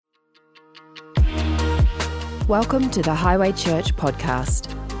Welcome to the Highway Church podcast.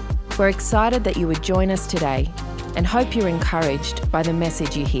 We're excited that you would join us today and hope you're encouraged by the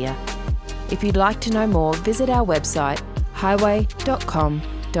message you hear. If you'd like to know more, visit our website, highway.com.au.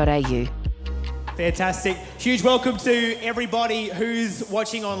 Fantastic. Huge welcome to everybody who's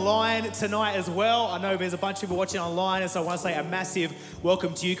watching online tonight as well. I know there's a bunch of people watching online, and so I want to say a massive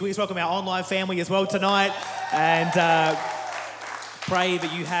welcome to you. Can we just welcome our online family as well tonight? And pray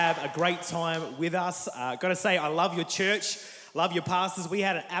that you have a great time with us. Got to say, I love your church, love your pastors. We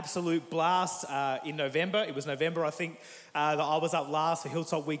had an absolute blast in November. It was November, I think, that I was up last for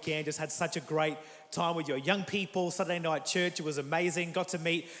Hilltop Weekend. Just had such a great time with your young people. Saturday night church, it was amazing. Got to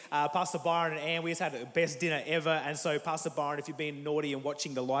meet Pastor Byron and Ann. We just had the best dinner ever. And so, Pastor Byron, if you've been naughty and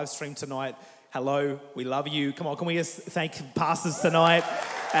watching the live stream tonight, hello, we love you. Come on, can we just thank pastors tonight?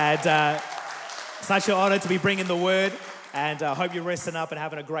 And such an honor to be bringing the word. And I hope you're resting up and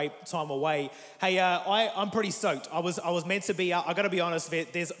having a great time away. Hey, I'm pretty stoked. I was meant to be up. I got to be honest,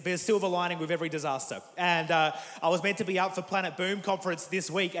 there's silver lining with every disaster. And I was meant to be up for Planet Boom conference this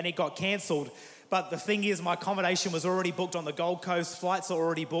week, and it got cancelled. But the thing is, my accommodation was already booked on the Gold Coast. Flights are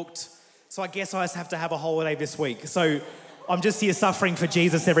already booked. So I guess I just have to have a holiday this week. So I'm just here suffering for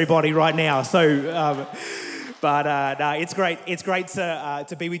Jesus, everybody, right now. So... No, it's great. It's great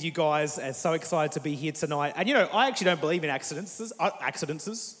to be with you guys, and so excited to be here tonight. And you know, I actually don't believe in accidents.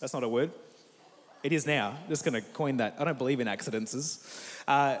 Accidences? That's not a word. It is now. I'm just going to coin that. I don't believe in accidences.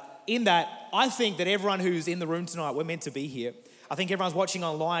 In that, I think that everyone who's in the room tonight, we're meant to be here. I think everyone's watching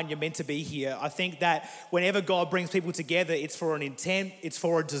online, you're meant to be here. I think that whenever God brings people together, it's for an intent, it's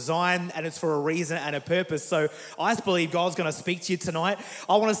for a design, and it's for a reason and a purpose. So I just believe God's going to speak to you tonight.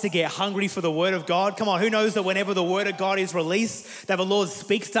 I want us to get hungry for the word of God. Come on, who knows that whenever the word of God is released, that the Lord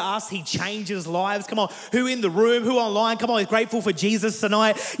speaks to us, he changes lives. Come on, who in the room, who online, come on, is grateful for Jesus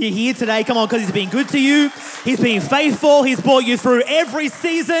tonight. You're here today, come on, because he's been good to you. He's been faithful. He's brought you through every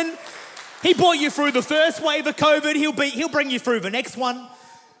season. He brought you through the first wave of COVID. He'll bring you through the next one.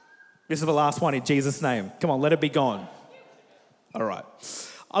 This is the last one in Jesus' name. Come on, let it be gone. All right.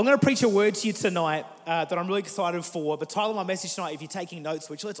 I'm going to preach a word to you tonight that I'm really excited for. The title of my message tonight, if you're taking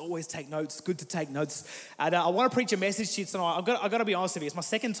notes, which let's always take notes, good to take notes. And I want to preach a message to you tonight. I've got to be honest with you. It's my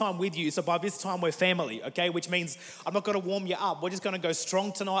second time with you, so by this time we're family, okay? Which means I'm not going to warm you up. We're just going to go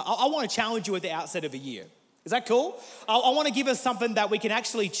strong tonight. I want to challenge you at the outset of the year. Is that cool? I want to give us something that we can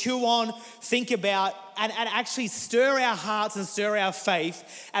actually chew on, think about, and actually stir our hearts and stir our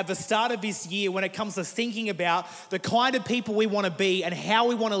faith at the start of this year when it comes to thinking about the kind of people we want to be and how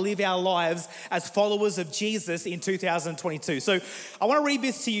we want to live our lives as followers of Jesus in 2022. So I want to read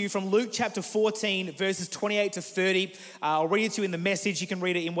this to you from Luke chapter 14, verses 28 to 30. I'll read it to you in the message. You can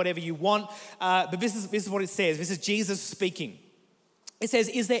read it in whatever you want. But this is what it says. This is Jesus speaking. It says,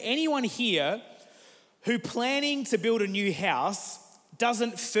 "Is there anyone here who planning to build a new house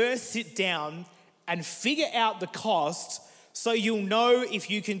doesn't first sit down and figure out the cost so you'll know if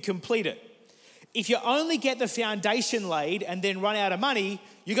you can complete it? If you only get the foundation laid and then run out of money,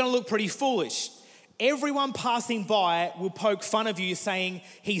 you're going to look pretty foolish. Everyone passing by will poke fun of you saying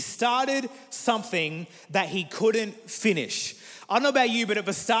he started something that he couldn't finish." I don't know about you, but at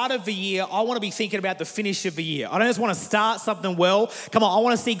the start of the year, I want to be thinking about the finish of the year. I don't just want to start something well. Come on, I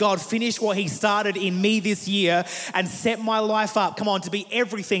want to see God finish what he started in me this year and set my life up, come on, to be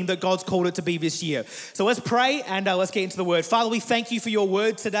everything that God's called it to be this year. So let's pray and let's get into the word. Father, we thank you for your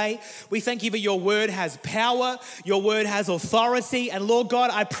word today. We thank you that your word has power, your word has authority. And Lord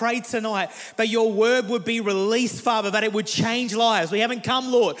God, I pray tonight that your word would be released, Father, that it would change lives. We haven't come,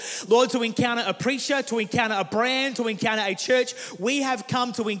 Lord, to encounter a preacher, to encounter a brand, to encounter a church. We have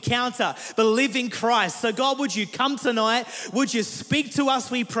come to encounter the living Christ. So God, would you come tonight? Would you speak to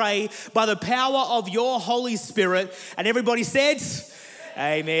us, we pray, by the power of your Holy Spirit? And everybody said,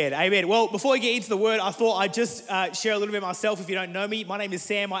 amen. Amen. Well, before we get into the word, I thought I'd just share a little bit myself. If you don't know me, my name is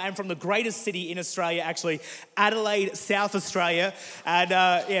Sam. I am from the greatest city in Australia, actually, Adelaide, South Australia.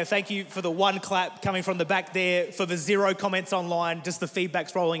 And thank you for the one clap coming from the back there, for the 0 comments online. Just the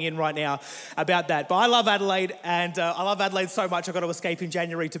feedback's rolling in right now about that. But I love Adelaide, and I love Adelaide so much I've got to escape in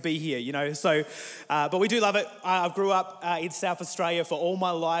January to be here, you know. So, but we do love it. I grew up in South Australia for all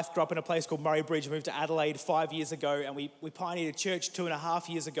my life. Grew up in a place called Murray Bridge. Moved to Adelaide 5 years ago, and we pioneered a church 2.5 3.5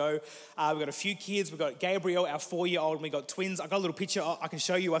 years ago. We've got a few kids. We've got Gabriel, our 4-year-old, and we've got twins. I got a little picture I can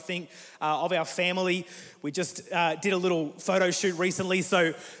show you, I think, of our family. We just did a little photo shoot recently.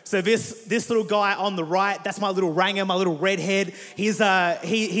 So this little guy on the right, that's my little ranger, my little redhead. His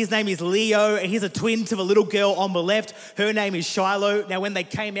name is Leo, and he's a twin to the little girl on the left. Her name is Shiloh. Now, when they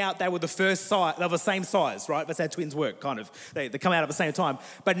came out, they were the first size. They were the same size, right? That's how twins work, kind of. They come out at the same time.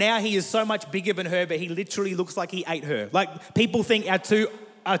 But now he is so much bigger than her, but he literally looks like he ate her. Like, people think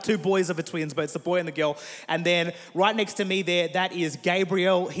our two boys are the twins, but it's the boy and the girl. And then right next to me there, that is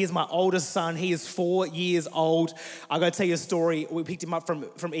Gabriel. He's my oldest son. He is 4 years old. I got to tell you a story. We picked him up from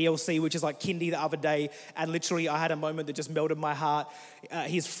ELC, which is like kindy the other day. And literally I had a moment that just melted my heart.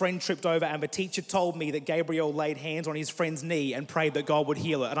 His friend tripped over and the teacher told me that Gabriel laid hands on his friend's knee and prayed that God would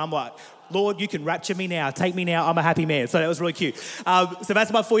heal it. And I'm like, Lord, you can rapture me now. Take me now. I'm a happy man. So that was really cute. So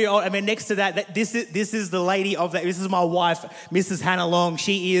that's my 4-year-old. And then next to that, this is the lady of that. This is my wife, Mrs. Hannah Long.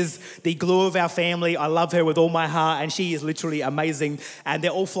 She is the glue of our family. I love her with all my heart, and she is literally amazing. And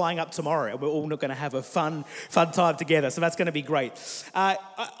they're all flying up tomorrow, and we're all going to have a fun time together. So that's going to be great. I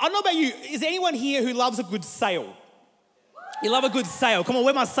don't know about you. Is there anyone here who loves a good sale? You love a good sale. Come on,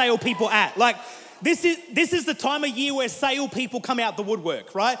 where my sale people at? Like, this is the time of year where sale people come out the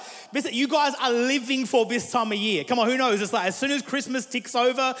woodwork, right? You guys are living for this time of year. Come on, who knows? It's like as soon as Christmas ticks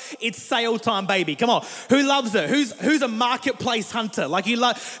over, it's sale time, baby. Come on, who loves it? Who's a marketplace hunter? Like, you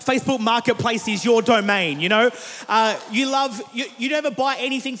love Facebook Marketplace is your domain, you know? You never buy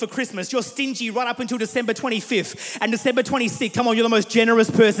anything for Christmas. You're stingy right up until December 25th and December 26th. Come on, you're the most generous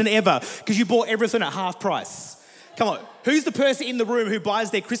person ever because you bought everything at half price. Come on, who's the person in the room who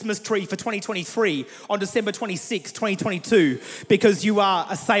buys their Christmas tree for 2023 on December 26, 2022 because you are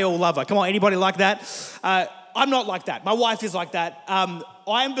a sale lover? Come on, anybody like that? I'm not like that. My wife is like that. I'm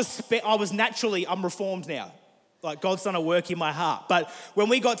reformed now. Like, God's done a work in my heart. But when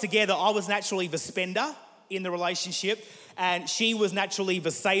we got together, I was naturally the spender in the relationship, and she was naturally the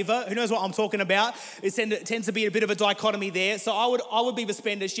saver. Who knows what I'm talking about? It tends to be a bit of a dichotomy there. So I would be the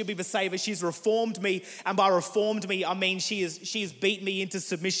spender, she'd be the saver. She's reformed me, and by reformed me, I mean she has beat me into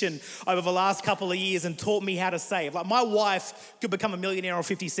submission over the last couple of years and taught me how to save. Like, my wife could become a millionaire on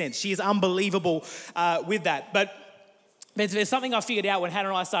 50 cents. She is unbelievable with that. But there's something I figured out when Hannah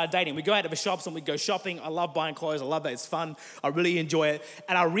and I started dating. We go out to the shops and we go shopping. I love buying clothes. I love that. It's fun. I really enjoy it.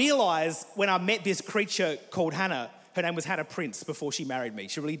 And I realized when I met this creature called Hannah, her name was Hannah Prince before she married me.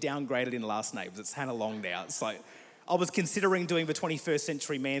 She really downgraded in last names. It's Hannah Long now. It's like, I was considering doing the 21st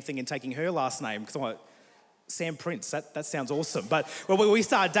century man thing and taking her last name because I'm like, Sam Prince, that sounds awesome. But when we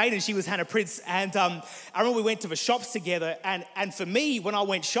started dating, she was Hannah Prince. And I remember we went to the shops together. And for me, when I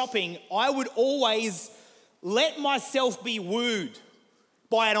went shopping, I would always let myself be wooed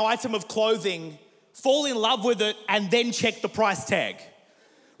by an item of clothing, fall in love with it, and then check the price tag,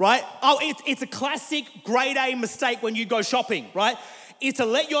 right? Oh, it's a classic grade A mistake when you go shopping, right? It's to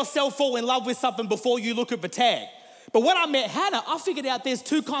let yourself fall in love with something before you look at the tag. But when I met Hannah, I figured out there's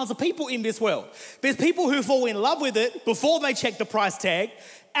two kinds of people in this world. There's people who fall in love with it before they check the price tag,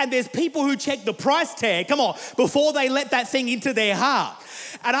 and there's people who check the price tag, come on, before they let that thing into their heart.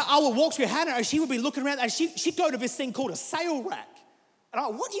 And I would walk through Hannah and she would be looking around and she'd go to this thing called a sale rack. And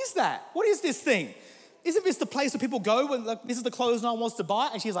I'm like, what is that? What is this thing? Isn't this the place where people go when, like, this is the clothes no one wants to buy?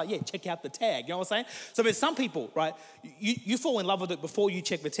 And she's like, yeah, check out the tag. You know what I'm saying? So there's some people, right, you fall in love with it before you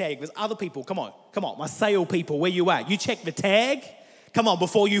check the tag. There's other people, come on, my sale people, where you at? You check the tag, come on,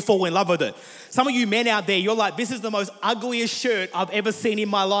 before you fall in love with it. Some of you men out there, you're like, this is the most ugliest shirt I've ever seen in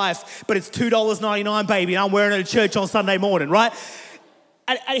my life, but it's $2.99, baby, and I'm wearing it at church on Sunday morning, right?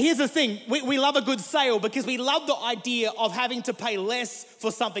 And here's the thing, we love a good sale because we love the idea of having to pay less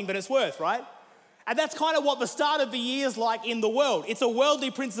for something than it's worth, right? And that's kind of what the start of the year is like in the world. It's a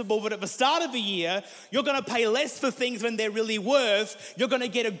worldly principle, but at the start of the year, you're going to pay less for things than they're really worth. You're going to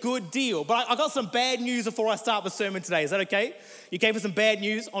get a good deal. But I got some bad news before I start the sermon today. Is that okay? You gave us some bad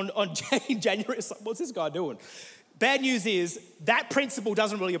news in January. It's like, what's this guy doing? Bad news is that principle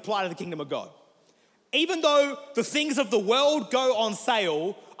doesn't really apply to the kingdom of God. Even though the things of the world go on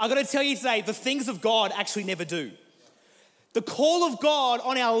sale, I'm going to tell you today, the things of God actually never do. The call of God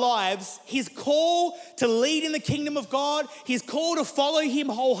on our lives, his call to lead in the kingdom of God, his call to follow him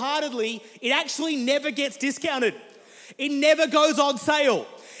wholeheartedly, it actually never gets discounted. It never goes on sale.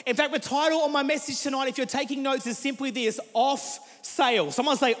 In fact, the title of my message tonight, if you're taking notes, is simply this: off sale.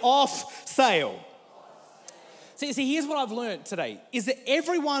 Someone say off sale. See, here's what I've learned today, is that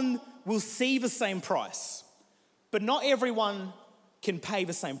everyone will see the same price, but not everyone can pay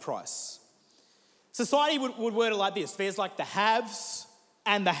the same price. Society would word it like this: there's like the haves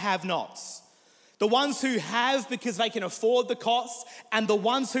and the have-nots. The ones who have because they can afford the costs, and the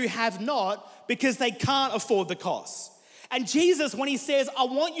ones who have not because they can't afford the costs. And Jesus, when he says, I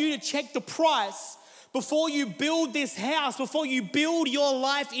want you to check the price before you build this house, before you build your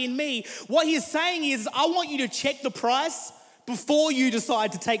life in me, what he's saying is, I want you to check the price before you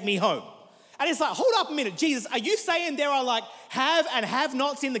decide to take me home. And it's like, hold up a minute, Jesus, are you saying there are like have and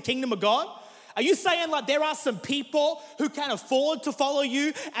have-nots in the kingdom of God? Are you saying like there are some people who can afford to follow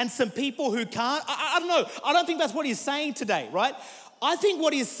you and some people who can't? I don't know. I don't think that's what he's saying today, right? I think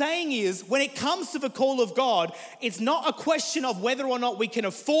what he's saying is when it comes to the call of God, it's not a question of whether or not we can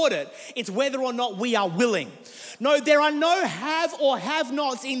afford it. It's whether or not we are willing. No, there are no have or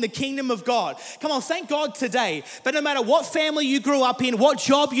have-nots in the kingdom of God. Come on, thank God today. But no matter what family you grew up in, what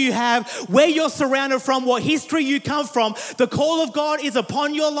job you have, where you're surrounded from, what history you come from, the call of God is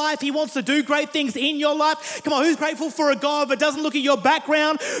upon your life. He wants to do great things in your life. Come on, who's grateful for a God that doesn't look at your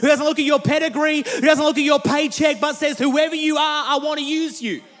background, who doesn't look at your pedigree, who doesn't look at your paycheck, but says, whoever you are, I want to use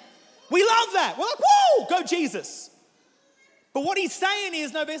you. We love that. We're like, whoa, go Jesus. But what he's saying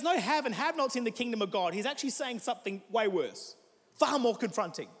is, no, there's no have and have-nots in the kingdom of God. He's actually saying something way worse, far more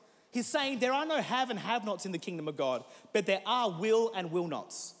confronting. He's saying there are no have and have-nots in the kingdom of God, but there are will and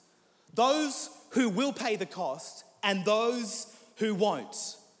will-nots. Those who will pay the cost and those who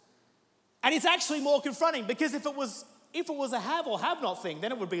won't. And it's actually more confronting because if it was a have or have-not thing,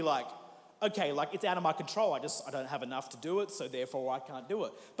 then it would be like, okay, like it's out of my control. I don't have enough to do it, so therefore I can't do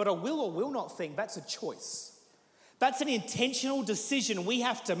it. But a will or will not thing, that's a choice. That's an intentional decision we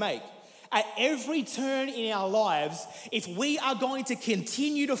have to make. At every turn in our lives, if we are going to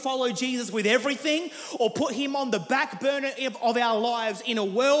continue to follow Jesus with everything or put him on the back burner of our lives in a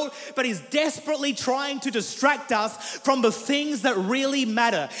world that is desperately trying to distract us from the things that really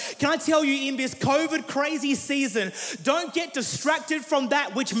matter. Can I tell you, in this COVID crazy season, don't get distracted from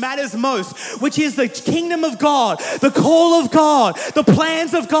that which matters most, which is the kingdom of God, the call of God, the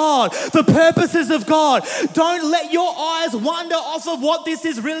plans of God, the purposes of God. Don't let your eyes wander off of what this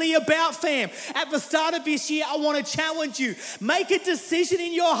is really about, fam. At the start of this year, I want to challenge you. Make a decision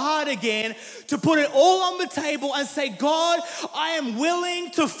in your heart again to put it all on the table and say, God, I am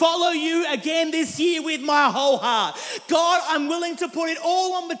willing to follow you again this year with my whole heart. God, I'm willing to put it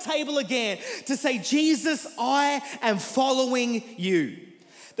all on the table again to say, Jesus, I am following you.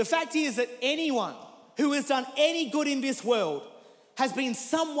 The fact is that anyone who has done any good in this world has been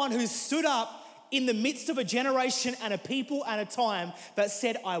someone who stood up in the midst of a generation and a people and a time that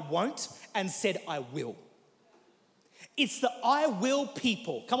said, I won't, and said, I will. It's the I will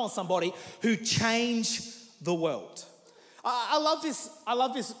people, come on somebody, who change the world. I love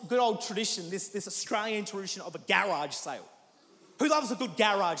this good old tradition, this Australian tradition of a garage sale. Who loves a good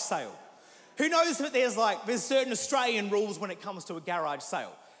garage sale? Who knows that there's certain Australian rules when it comes to a garage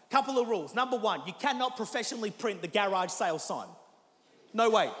sale? Couple of rules. Number one, you cannot professionally print the garage sale sign. No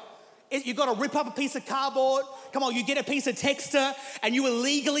way. You've got to rip up a piece of cardboard. Come on, you get a piece of texture and you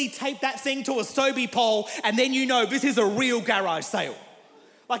illegally tape that thing to a Stobie pole and then you know this is a real garage sale.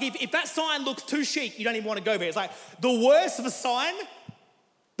 Like if that sign looks too chic, you don't even want to go there. It's like the worse the sign,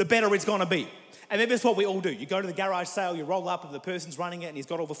 the better it's going to be. And then that's what we all do. You go to the garage sale, you roll up and the person's running it and he's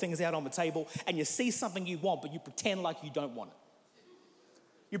got all the things out on the table and you see something you want but you pretend like you don't want it.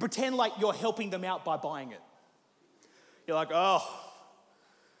 You pretend like you're helping them out by buying it. You're like, oh,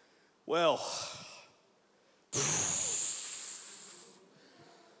 well,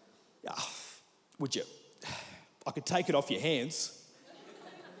 yeah, would you? I could take it off your hands.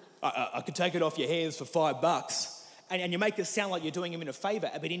 I could take it off your hands for $5. And you make it sound like you're doing him in a favor,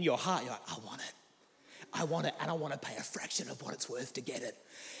 but in your heart, you're like, I want it, and I want to pay a fraction of what it's worth to get it.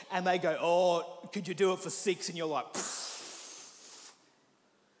 And they go, oh, could you do it for $6? And you're like,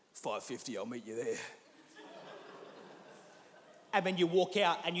 $5.50, I'll meet you there. And then you walk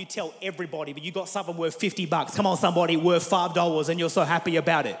out and you tell everybody, but you got something worth $50. Come on, somebody, worth $5, and you're so happy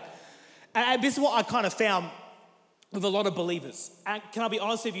about it. And this is what I kind of found with a lot of believers. And can I be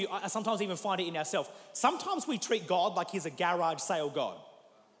honest with you, I sometimes even find it in ourselves. Sometimes we treat God like he's a garage sale God.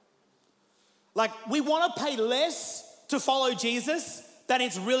 Like we want to pay less to follow Jesus than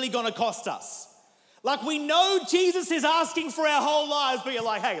it's really going to cost us. Like we know Jesus is asking for our whole lives, but you're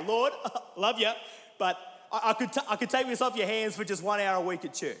like, hey, Lord, love you, but I could take this off your hands for just 1 hour a week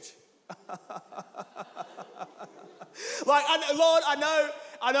at church. Like, Lord, I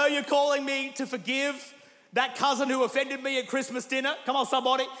know you're calling me to forgive that cousin who offended me at Christmas dinner. Come on,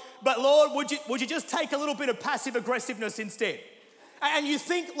 somebody. But Lord, would you just take a little bit of passive aggressiveness instead? And you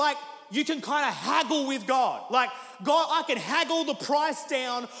think like you can kind of haggle with God. Like, God, I can haggle the price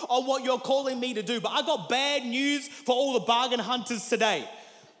down on what you're calling me to do. But I got bad news for all the bargain hunters today.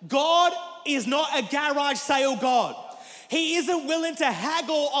 God is not a garage sale God. He isn't willing to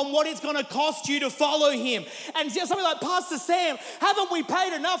haggle on what it's going to cost you to follow him. And something like, Pastor Sam, haven't we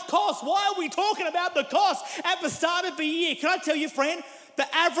paid enough cost? Why are we talking about the cost at the start of the year? Can I tell you, friend, the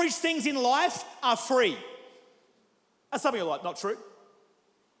average things in life are free. That's something you're like, not true.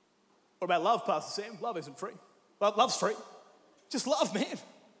 What about love, Pastor Sam? Love isn't free. Love's free. Just love, man.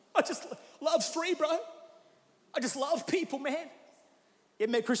 Love's free, bro. I just love people, man. You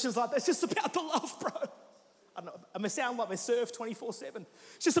met Christians like that. It's just about the love, bro. I don't know, I may sound like they serve 24/7.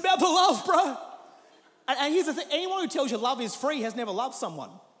 It's just about the love, bro. And here's the thing. Anyone who tells you love is free has never loved someone.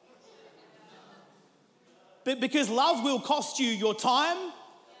 But because love will cost you your time.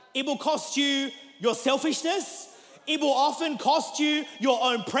 It will cost you your selfishness. It will often cost you your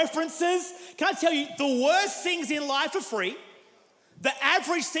own preferences. Can I tell you, the worst things in life are free. The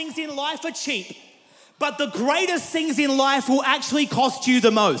average things in life are cheap. But the greatest things in life will actually cost you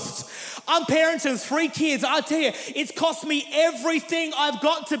the most. I'm parenting 3 kids. I tell you, it's cost me everything I've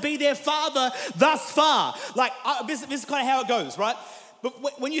got to be their father thus far. Like, this is kind of how it goes, right?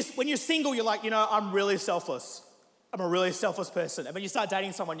 But when you're single, you're like, I'm really selfless. I'm a really selfless person. And when you start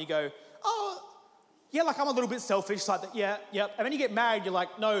dating someone, you go, oh, yeah, like I'm a little bit selfish. Like, yeah. And then you get married, you're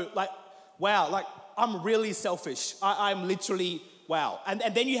like, no, like, wow, like I'm really selfish. I'm literally, wow. And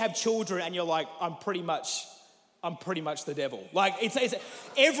then you have children and you're like, I'm pretty much the devil. Like it's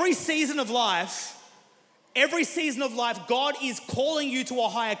every season of life, God is calling you to a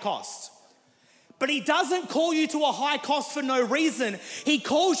higher cost. But he doesn't call you to a high cost for no reason. He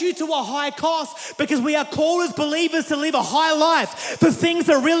calls you to a high cost because we are called as believers to live a high life for things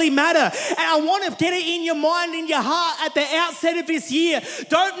that really matter. And I want to get it in your mind, in your heart at the outset of this year.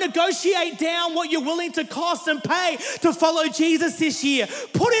 Don't negotiate down what you're willing to cost and pay to follow Jesus this year.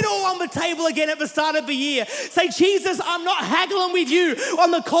 Put it all on the table again at the start of the year. Say, Jesus, I'm not haggling with you on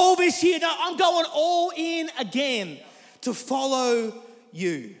the call this year. No, I'm going all in again to follow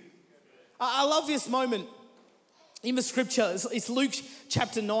you. I love this moment in the scripture. It's Luke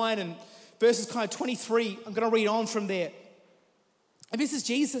chapter 9 and verses kind of 23. I'm going to read on from there. And this is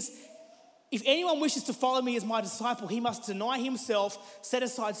Jesus. If anyone wishes to follow me as my disciple, he must deny himself, set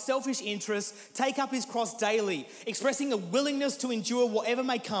aside selfish interests, take up his cross daily, expressing a willingness to endure whatever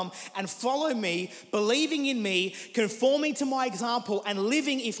may come, and follow me, believing in me, conforming to my example, and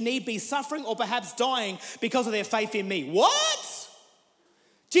living, if need be, suffering or perhaps dying because of their faith in me. What?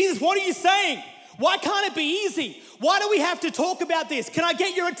 Jesus, what are you saying? Why can't it be easy? Why do we have to talk about this? Can I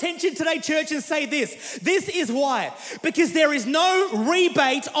get your attention today, church, and say this? This is why. Because there is no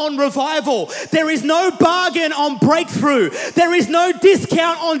rebate on revival. There is no bargain on breakthrough. There is no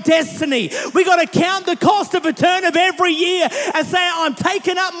discount on destiny. We got to count the cost of a turn of every year and say, I'm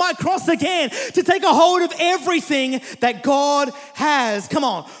taking up my cross again to take a hold of everything that God has, come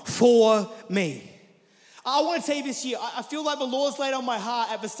on, for me. I want to tell you this year, I feel like the Lord's laid on my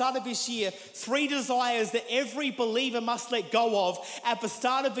heart at the start of this year 3 desires that every believer must let go of at the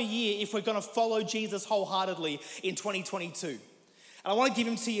start of the year if we're going to follow Jesus wholeheartedly in 2022. And I want to give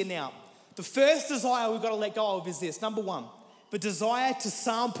them to you now. The first desire we've got to let go of is this. Number 1, the desire to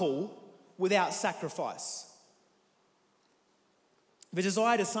sample without sacrifice. The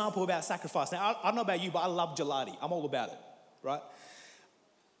desire to sample without sacrifice. Now, I don't know about you, but I love gelati. I'm all about it, right?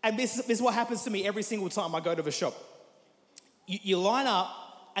 And this is what happens to me every single time I go to the shop. You line up,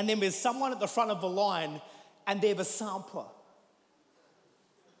 and then there's someone at the front of the line, and they're the sampler.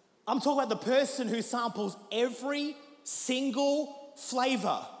 I'm talking about the person who samples every single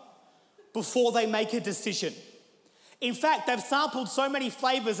flavor before they make a decision. In fact, they've sampled so many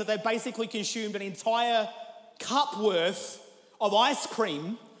flavors that they've basically consumed an entire cup worth of ice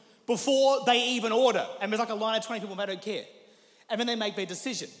cream before they even order. And there's like a line of 20 people, and they don't care. And then they make their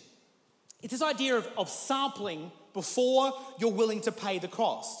decision. It's this idea of sampling before you're willing to pay the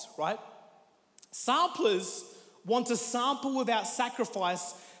cost, right? Samplers want to sample without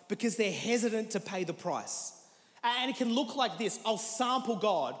sacrifice because they're hesitant to pay the price. And it can look like this. I'll sample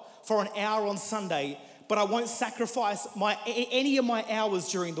God for an hour on Sunday, but I won't sacrifice any of my hours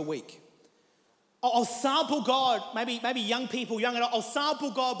during the week. I'll sample God, maybe young people, I'll sample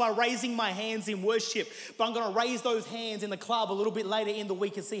God by raising my hands in worship, but I'm going to raise those hands in the club a little bit later in the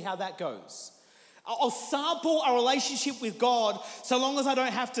week and see how that goes. I'll sample a relationship with God so long as I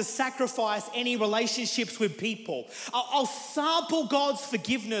don't have to sacrifice any relationships with people. I'll sample God's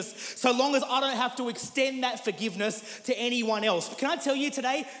forgiveness so long as I don't have to extend that forgiveness to anyone else. But can I tell you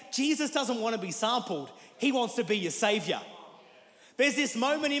today, Jesus doesn't want to be sampled. He wants to be your savior. There's this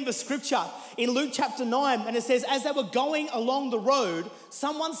moment in the scripture in Luke chapter 9, and it says, as they were going along the road,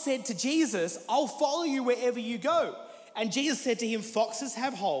 someone said to Jesus, I'll follow you wherever you go. And Jesus said to him, foxes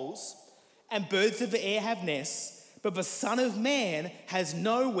have holes and birds of the air have nests, but the Son of Man has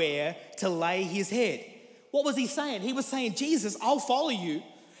nowhere to lay his head. What was he saying? He was saying, Jesus, I'll follow you.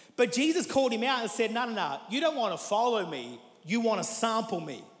 But Jesus called him out and said, no, you don't want to follow me. You want to sample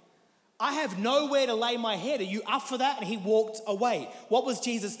me. I have nowhere to lay my head. Are you up for that? And he walked away. What was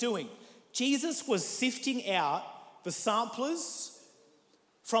Jesus doing? Jesus was sifting out the samplers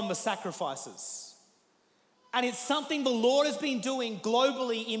from the sacrifices. And it's something the Lord has been doing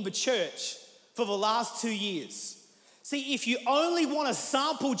globally in the church for the last 2 years. See, if you only want to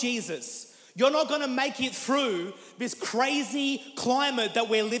sample Jesus, you're not going to make it through this crazy climate that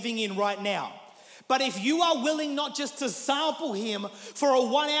we're living in right now. But if you are willing not just to sample him for a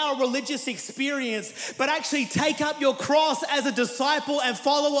 1-hour religious experience, but actually take up your cross as a disciple and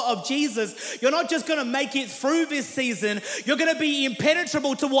follower of Jesus, you're not just going to make it through this season. You're going to be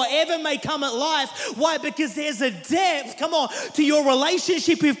impenetrable to whatever may come at life. Why? Because there's a depth, come on, to your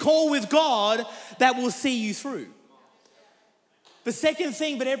relationship with God that will see you through. The second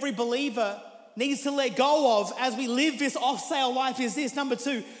thing that every believer needs to let go of as we live this off-sale life is this. Number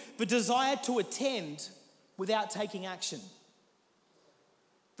 2, the desire to attend without taking action.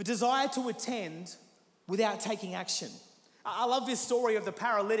 The desire to attend without taking action. I love this story of the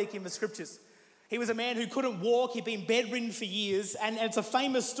paralytic in the scriptures. He was a man who couldn't walk. He'd been bedridden for years. And it's a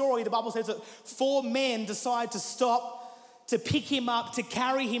famous story. The Bible says that 4 men decide to stop, to pick him up, to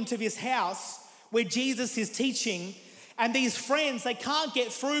carry him to this house where Jesus is teaching. And these friends, they can't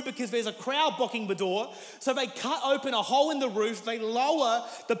get through because there's a crowd blocking the door. So they cut open a hole in the roof. They lower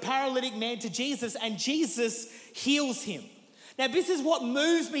the paralytic man to Jesus, and Jesus heals him. Now, this is what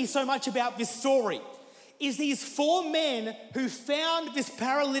moves me so much about this story, is these 4 men who found this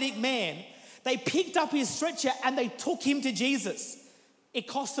paralytic man. They picked up his stretcher and they took him to Jesus. It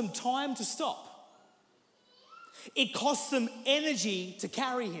cost them time to stop. It cost them energy to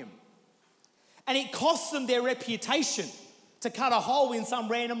carry him. And it cost them their reputation to cut a hole in some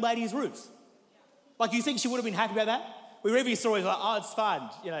random lady's roof. Like, you think she would have been happy about that? We read these stories like, oh, it's fine,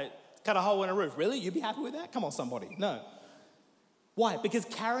 cut a hole in a roof. Really? You'd be happy with that? Come on, somebody. No. Why? Because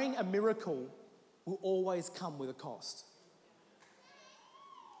carrying a miracle will always come with a cost.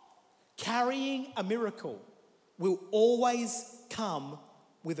 Carrying a miracle will always come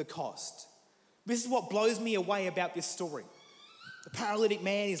with a cost. This is what blows me away about this story. The paralytic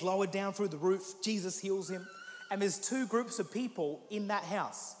man is lowered down through the roof. Jesus heals him. And there's 2 groups of people in that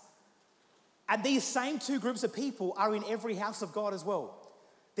house. And these same 2 groups of people are in every house of God as well.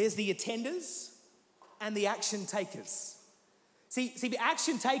 There's the attenders and the action takers. See, the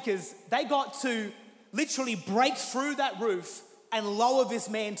action takers, they got to literally break through that roof and lower this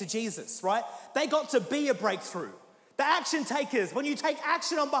man to Jesus, right? They got to be a breakthrough. The action takers, when you take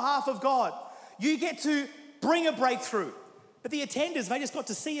action on behalf of God, you get to bring a breakthrough. But the attenders, they just got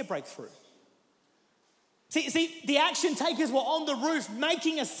to see a breakthrough. See, the action takers were on the roof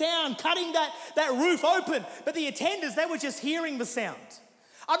making a sound, cutting that roof open. But the attenders, they were just hearing the sound.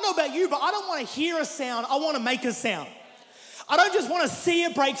 I don't know about you, but I don't want to hear a sound. I want to make a sound. I don't just want to see a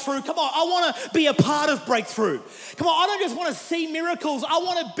breakthrough. Come on, I want to be a part of breakthrough. Come on, I don't just want to see miracles. I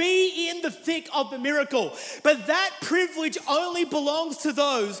want to be in the thick of the miracle. But that privilege only belongs to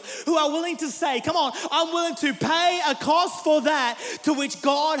those who are willing to say, come on, I'm willing to pay a cost for that to which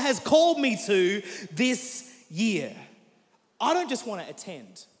God has called me to this year. I don't just want to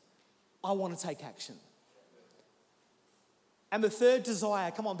attend. I want to take action. And the third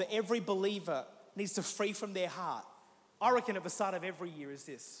desire, come on, that every believer needs to free from their heart, I reckon at the start of every year is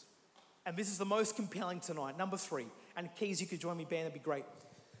this. And this is the most compelling tonight. Number 3. And Keys, you could join me, band, that'd be great.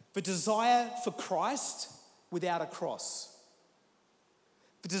 The desire for Christ without a cross.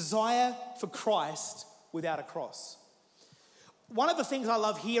 The desire for Christ without a cross. One of the things I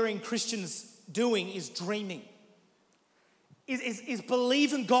love hearing Christians doing is dreaming. Is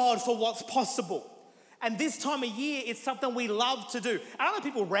believing God for what's possible. And this time of year, it's something we love to do. I don't know if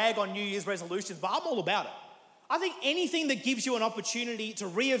people rag on New Year's resolutions, but I'm all about it. I think anything that gives you an opportunity to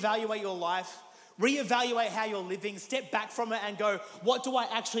reevaluate your life, reevaluate how you're living, step back from it and go, what do I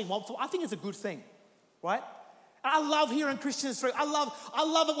actually want for? I think it's a good thing, right? And I love hearing Christians speak. I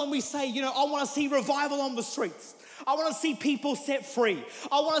love it when we say, I want to see revival on the streets. I want to see people set free.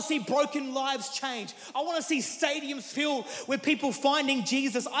 I want to see broken lives change. I want to see stadiums filled with people finding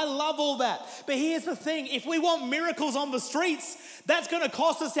Jesus. I love all that. But here's the thing. If we want miracles on the streets, that's going to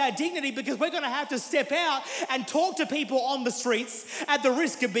cost us our dignity because we're going to have to step out and talk to people on the streets at the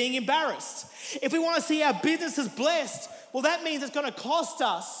risk of being embarrassed. If we want to see our businesses blessed, well, that means it's going to cost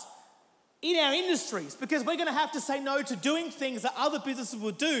us in our industries because we're going to have to say no to doing things that other businesses will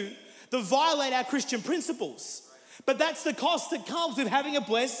do that violate our Christian principles. But that's the cost that comes with having a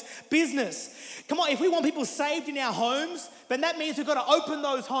blessed business. Come on, if we want people saved in our homes, then that means we've got to open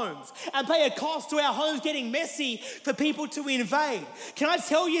those homes and pay a cost to our homes getting messy for people to invade. Can I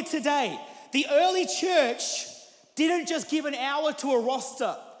tell you today, the early church didn't just give an hour to a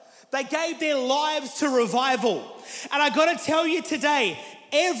roster. They gave their lives to revival. And I got to tell you today,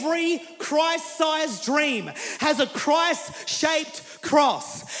 every Christ-sized dream has a Christ-shaped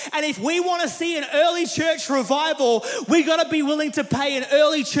cross. And if we want to see an early church revival, we got to be willing to pay an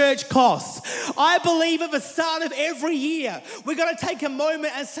early church cost. I believe at the start of every year, we got to take a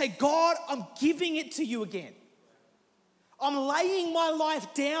moment and say, God, I'm giving it to you again. I'm laying my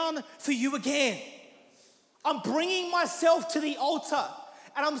life down for you again. I'm bringing myself to the altar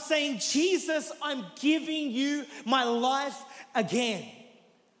and I'm saying, Jesus, I'm giving you my life again.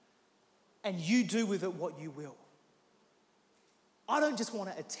 And you do with it what you will. I don't just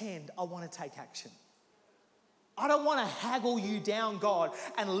want to attend, I want to take action. I don't want to haggle you down, God,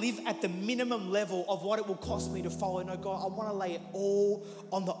 and live at the minimum level of what it will cost me to follow. No, God, I want to lay it all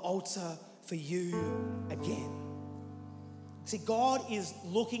on the altar for you again. See, God is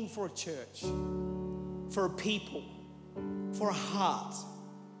looking for a church, for a people, for a heart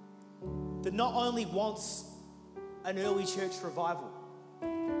that not only wants an early church revival,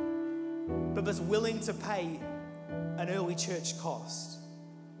 but that's willing to pay an early church cost.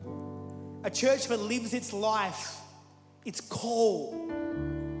 A church that lives its life, its call,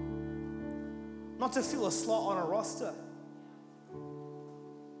 not to fill a slot on a roster,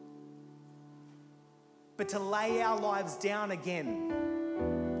 but to lay our lives down again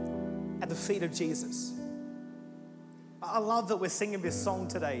at the feet of Jesus. I love that we're singing this song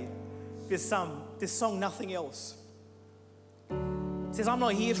today. This song, Nothing Else. It says, I'm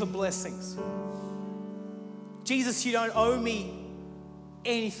not here for blessings. Jesus, you don't owe me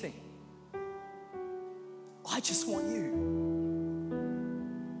anything. I just want you.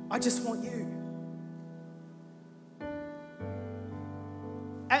 I just want you.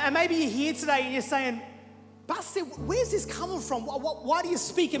 And maybe you're here today and you're saying, Pastor, where's this coming from? Why do you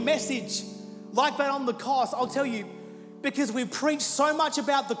speak a message like that on the cost? I'll tell you, because we preach so much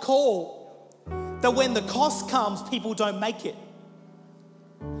about the call that when the cost comes, people don't make it.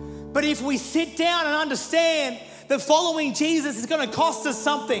 But if we sit down and understand that following Jesus is going to cost us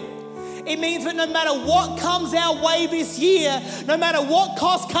something, it means that no matter what comes our way this year, no matter what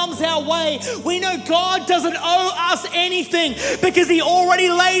cost comes our way, we know God doesn't owe us anything because He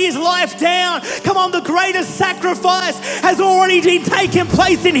already laid His life down. Come on, the greatest sacrifice has already been taken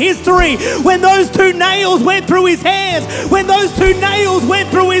place in history. When those 2 nails went through His hands, when those 2 nails went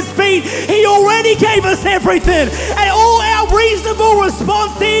through His feet, He already gave us everything. And all our reasonable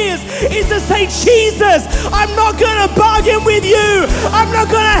response is to say, Jesus, I'm not going to bargain with you. I'm not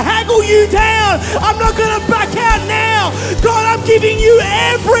going to haggle you down. I'm not going to back out now. God, I'm giving you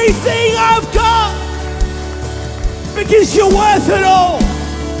everything I've got because you're worth it all.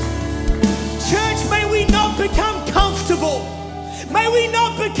 Church, may we not become comfortable. May we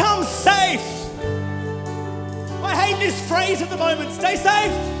not become safe. I hate this phrase at the moment, stay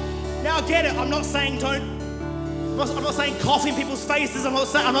safe. Now I get it. I'm not saying I'm not saying cough in people's faces. I'm not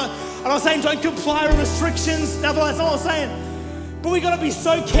saying don't comply with restrictions. That's not what I'm saying. But we got to be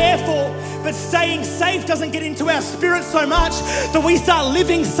so careful that staying safe doesn't get into our spirit so much that we start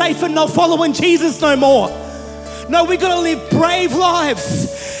living safe and not following Jesus no more. No, we got to live brave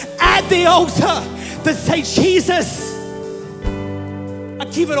lives at the altar that say, Jesus, I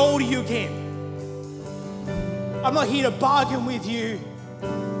give it all to you again. I'm not here to bargain with you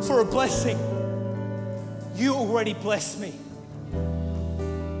for a blessing. You already blessed me.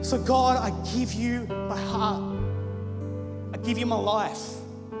 So God, I give you my heart. I give you my life.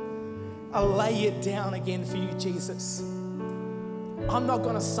 I lay it down again for you, Jesus. I'm not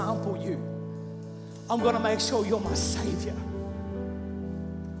going to sample you. I'm going to make sure you're my Savior.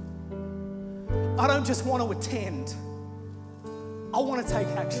 I don't just want to attend. I want to take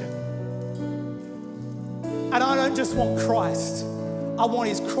action. And I don't just want Christ. I want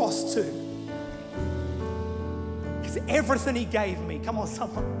His cross too. Because everything He gave me, come on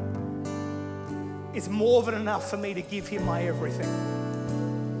someone, it's more than enough for me to give Him my everything.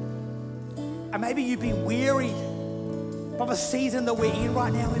 And maybe you've been wearied by the season that we're in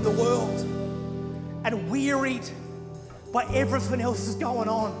right now in the world and wearied by everything else that's going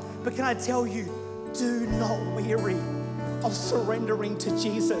on. But can I tell you, do not weary of surrendering to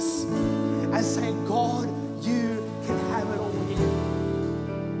Jesus and saying, God, you can have it all here.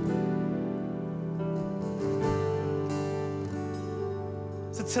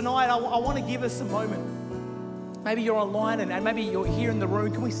 So tonight, I want to give us a moment. Maybe you're online and maybe you're here in the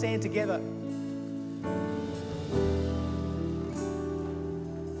room. Can we stand together?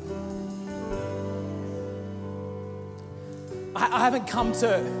 I haven't come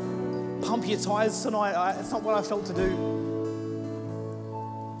to pump your tires tonight. It's not what I felt to do.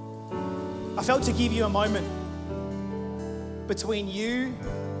 I felt to give you a moment between you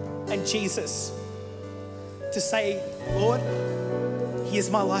and Jesus to say, Lord, here's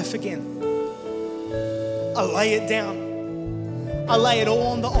my life again. I lay it down. I lay it all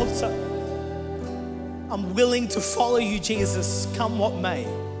on the altar. I'm willing to follow you, Jesus, come what may.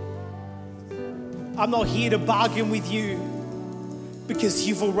 I'm not here to bargain with you because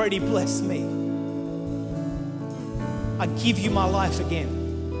you've already blessed me. I give you my life again.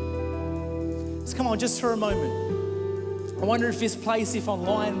 So come on, just for a moment. I wonder if this place, if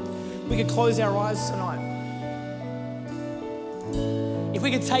online, we could close our eyes tonight. If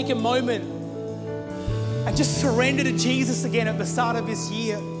we could take a moment and just surrender to Jesus again at the start of this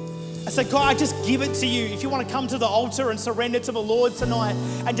year. I say, God, I just give it to you. If you want to come to the altar and surrender to the Lord tonight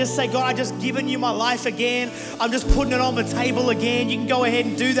and just say, God, I just given you my life again. I'm just putting it on the table again. You can go ahead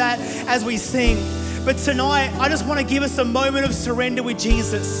and do that as we sing. But tonight, I just want to give us a moment of surrender with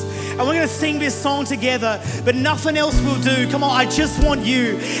Jesus. And we're going to sing this song together, but nothing else will do. Come on, I just want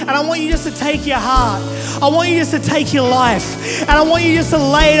you. And I want you just to take your heart. I want you just to take your life. And I want you just to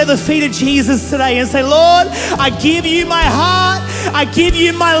lay it at the feet of Jesus today and say, Lord, I give you my heart. I give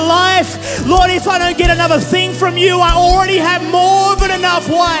you my life. Lord, if I don't get another thing from you, I already have more than enough.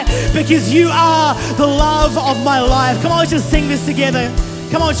 Why? Because you are the love of my life. Come on, let's just sing this together.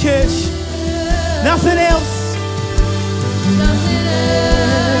 Come on, church. Nothing else. Nothing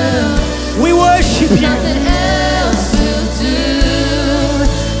else. We worship you. Nothing else will do.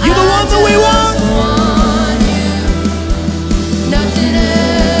 You're the one that we want. Nothing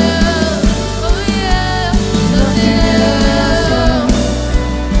else. Oh yeah. Nothing else.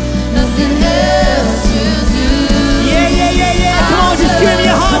 Nothing else will do. Yeah. Come on, just give him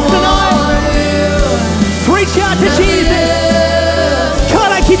your heart tonight. Reach out to Jesus.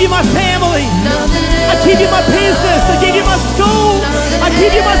 God, I give you my family. I give you my business. I give you my school. I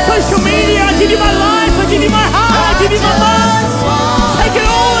give you my social media. I give you my life. I give you my heart. I give you my mind. Take it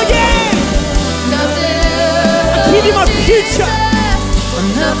all again. I give you my future.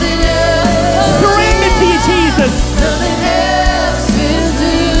 Surrender to you, Jesus.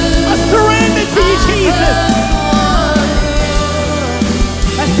 I surrender to you, Jesus.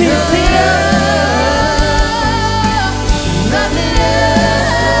 That's it. Sing it.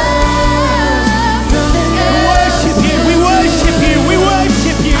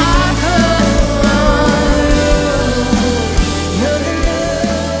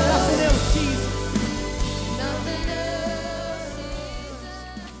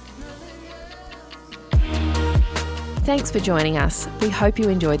 Thanks for joining us. We hope you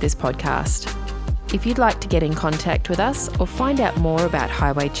enjoyed this podcast. If you'd like to get in contact with us or find out more about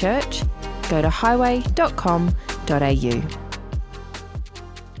Highway Church, go to highway.com.au.